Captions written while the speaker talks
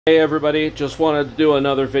Hey everybody, just wanted to do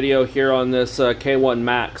another video here on this K1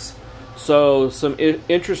 Max. So some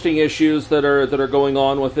interesting issues that are going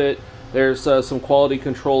on with it. There's some quality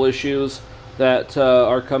control issues that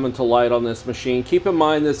are coming to light on this machine. Keep in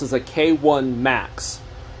mind this is a K1 Max.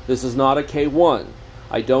 This is not a K1.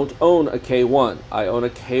 I don't own a K1. I own a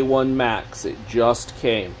K1 Max. It just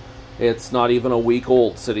came. It's not even a week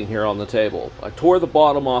old sitting here on the table. I tore the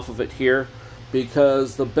bottom off of it here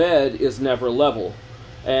because the bed is never level.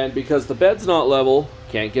 And because the bed's not level,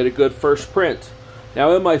 can't get a good first print.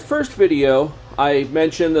 Now in my first video, I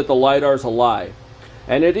mentioned that the lidar's a lie.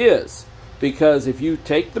 And it is, because if you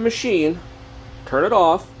take the machine, turn it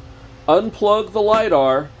off, unplug the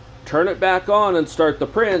lidar, turn it back on and start the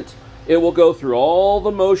print, it will go through all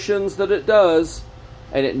the motions that it does,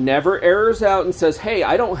 and it never errors out and says, hey,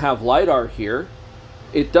 I don't have lidar here.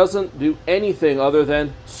 It doesn't do anything other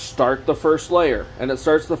than start the first layer. And it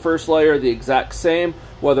starts the first layer the exact same,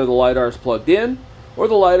 whether the lidar is plugged in or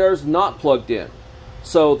the lidar is not plugged in.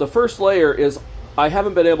 So the first layer is, I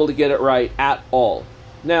haven't been able to get it right at all.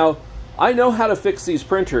 Now, I know how to fix these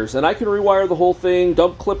printers, and I can rewire the whole thing,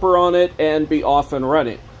 dump clipper on it, and be off and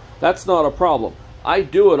running. That's not a problem. I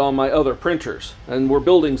do it on my other printers, and we're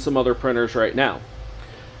building some other printers right now.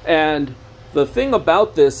 And the thing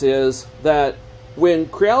about this is that when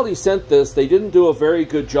Creality sent this, they didn't do a very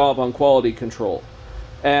good job on quality control.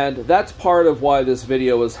 And that's part of why this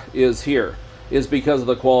video is here, is because of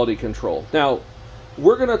the quality control. Now,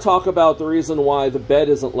 we're going to talk about the reason why the bed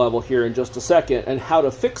isn't level here in just a second, and how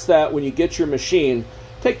to fix that when you get your machine.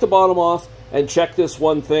 Take the bottom off and check this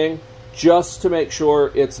one thing, just to make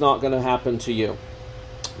sure it's not going to happen to you.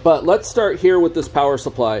 But let's start here with this power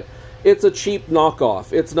supply. It's a cheap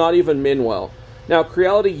knockoff. It's not even Minwell. Now,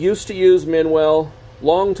 Creality used to use Minwell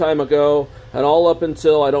long time ago, and all up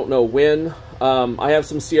until I don't know when. I have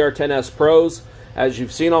some CR10S Pros, as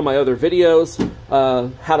you've seen on my other videos,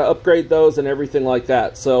 how to upgrade those and everything like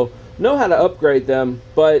that. So, know how to upgrade them,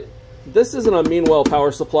 but this isn't a Minwell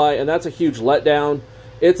power supply, and that's a huge letdown.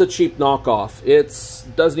 It's a cheap knockoff. It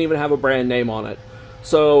doesn't even have a brand name on it.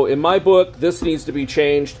 So, in my book, this needs to be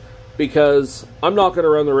changed, because I'm not going to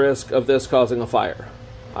run the risk of this causing a fire.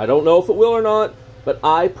 I don't know if it will or not, but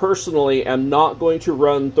I personally am not going to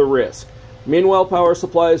run the risk. Minwell power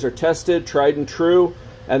supplies are tested, tried and true,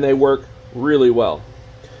 and they work really well.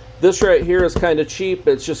 This right here is kind of cheap.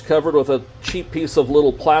 It's just covered with a cheap piece of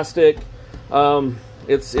little plastic.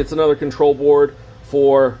 It's another control board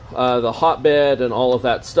for the hotbed and all of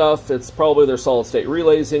that stuff. It's probably their solid state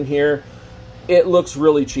relays in here. It looks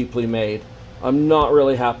really cheaply made. I'm not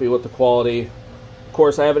really happy with the quality. Of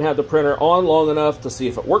course, I haven't had the printer on long enough to see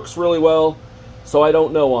if it works really well, so I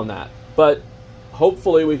don't know on that. But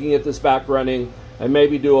hopefully we can get this back running and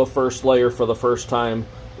maybe do a first layer for the first time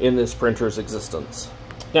in this printer's existence.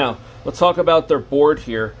 Now, let's talk about their board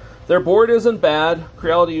here. Their board isn't bad.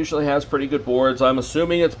 Creality usually has pretty good boards. I'm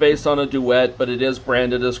assuming it's based on a Duet, but it is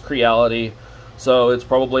branded as Creality, so it's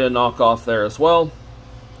probably a knockoff there as well.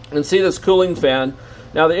 And see this cooling fan.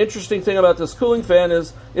 Now, the interesting thing about this cooling fan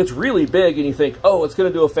is it's really big, and you think, oh, it's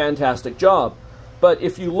going to do a fantastic job. But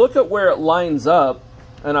if you look at where it lines up,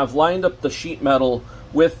 and I've lined up the sheet metal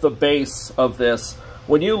with the base of this,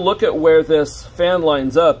 when you look at where this fan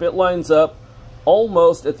lines up, it lines up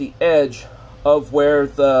almost at the edge of where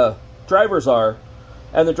the drivers are,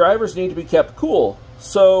 and the drivers need to be kept cool.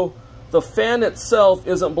 So the fan itself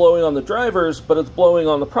isn't blowing on the drivers, but it's blowing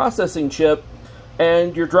on the processing chip,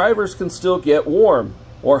 and your drivers can still get warm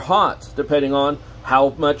or hot, depending on how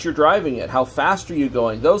much you're driving it, how fast are you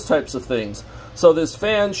going, those types of things. So this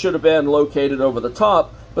fan should have been located over the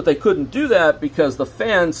top, but they couldn't do that because the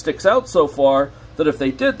fan sticks out so far that if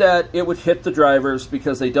they did that, it would hit the drivers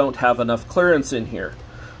because they don't have enough clearance in here.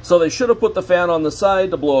 So they should have put the fan on the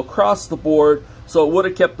side to blow across the board, so it would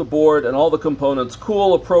have kept the board and all the components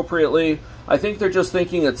cool appropriately. I think they're just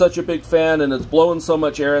thinking it's such a big fan and it's blowing so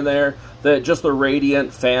much air in there that just the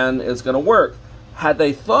radiant fan is going to work. Had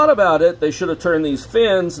they thought about it, they should have turned these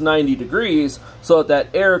fins 90 degrees so that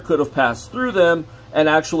air could have passed through them and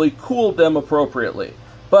actually cooled them appropriately.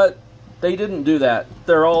 But they didn't do that.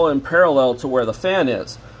 They're all in parallel to where the fan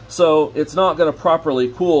is. So it's not going to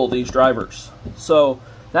properly cool these drivers. So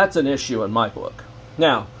that's an issue in my book.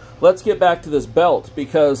 Now, let's get back to this belt,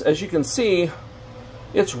 because as you can see,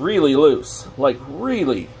 it's really loose. Like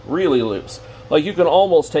really, really loose. Like you can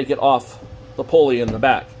almost take it off the pulley in the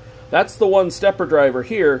back. That's the one stepper driver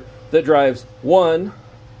here that drives 1,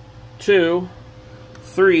 2,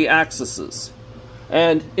 3 axes.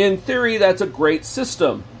 And in theory, that's a great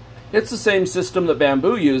system. It's the same system that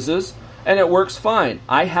Bamboo uses, and it works fine.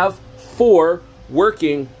 I have 4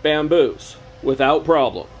 working Bamboos. without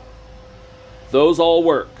problem. Those all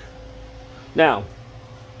work. Now,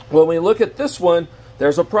 when we look at this one,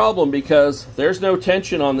 there's a problem because there's no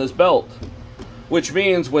tension on this belt, which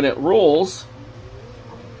means when it rolls,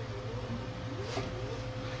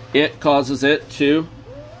 it causes it to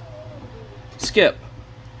skip.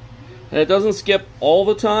 And it doesn't skip all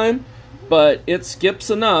the time, but it skips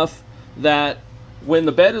enough that when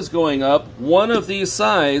the bed is going up, one of these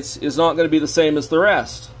sides is not going to be the same as the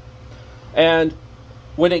rest. And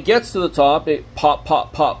when it gets to the top, it pop,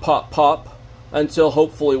 pop, pop, pop, pop, until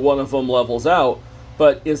hopefully one of them levels out.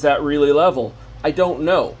 But is that really level? I don't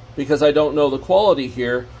know, because I don't know the quality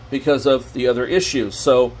here because of the other issues.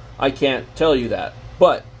 So I can't tell you that.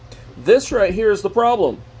 But this right here is the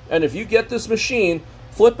problem. And if you get this machine,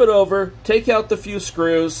 flip it over, take out the few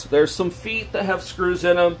screws. There's some feet that have screws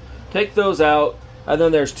in them. Take those out. And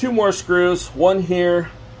then there's two more screws, one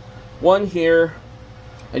here,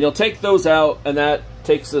 and you'll take those out, and that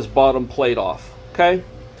takes this bottom plate off, okay?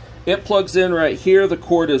 It plugs in right here. The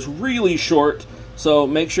cord is really short, so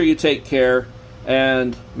make sure you take care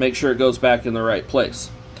and make sure it goes back in the right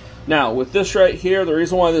place. Now, with this right here, the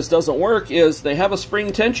reason why this doesn't work is they have a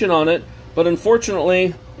spring tension on it, but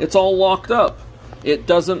unfortunately, it's all locked up. It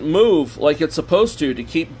doesn't move like it's supposed to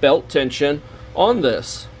keep belt tension on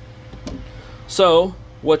this. So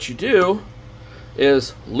what you do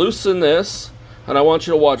is loosen this, and I want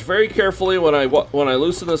you to watch very carefully when I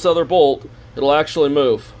loosen this other bolt. It'll actually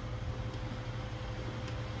move.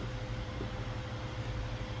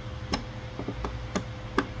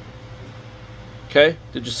 Okay,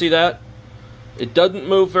 did you see that? It doesn't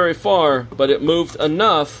move very far, but it moved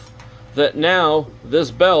enough that now this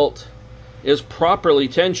belt is properly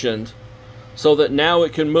tensioned so that now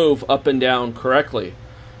it can move up and down correctly.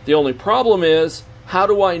 The only problem is, how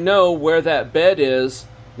do I know where that bed is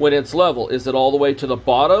when it's level? Is it all the way to the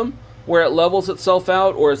bottom where it levels itself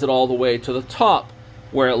out, or is it all the way to the top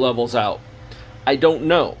where it levels out? I don't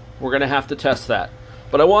know. We're going to have to test that.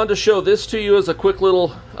 But I wanted to show this to you as a quick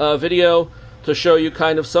little video to show you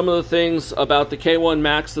kind of some of the things about the K1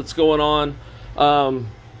 Max that's going on.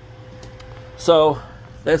 So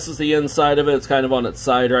this is the inside of it. It's kind of on its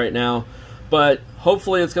side right now. But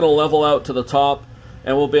hopefully it's going to level out to the top,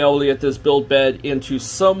 and we'll be able to get this build bed into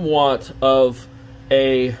somewhat of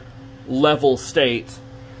a level state,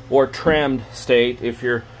 or trammed state if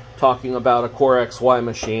you're talking about a Core XY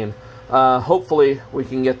machine. Hopefully we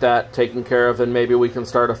can get that taken care of, and maybe we can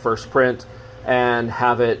start a first print and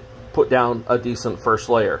have it put down a decent first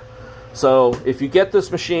layer. So if you get this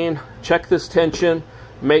machine, check this tension,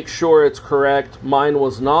 make sure it's correct. Mine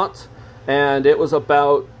was not, and it was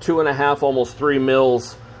about 2.5, almost 3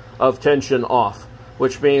 mils of tension off,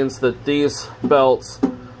 which means that these belts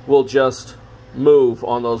will just move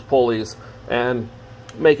on those pulleys and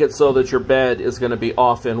make it so that your bed is going to be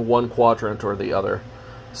off in one quadrant or the other.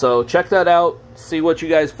 So check that out, see what you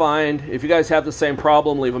guys find. If you guys have the same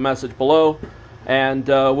problem, leave a message below, and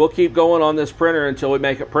we'll keep going on this printer until we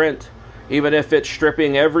make it print. Even if it's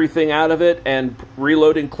stripping everything out of it and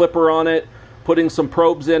reloading clipper on it, putting some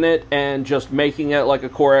probes in it, and just making it like a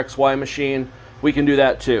Core XY machine, we can do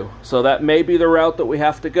that too. So that may be the route that we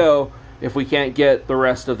have to go if we can't get the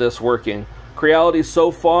rest of this working. Creality,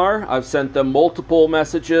 so far, I've sent them multiple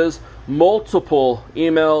messages, multiple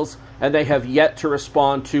emails, and they have yet to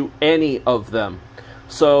respond to any of them.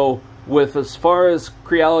 So with as far as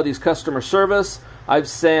Creality's customer service, I've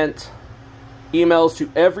sent emails to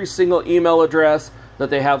every single email address that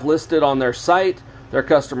they have listed on their site, their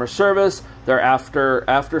customer service, their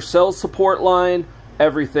after sales support line,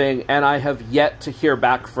 everything, and I have yet to hear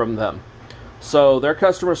back from them. So their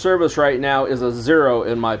customer service right now is a 0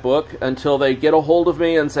 in my book until they get a hold of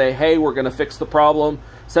me and say, hey, we're going to fix the problem.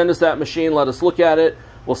 Send us that machine. Let us look at it.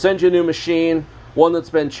 We'll send you a new machine, one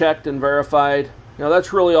that's been checked and verified. You know,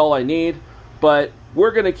 that's really all I need. But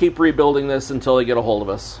we're going to keep rebuilding this until they get a hold of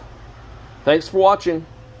us. Thanks for watching.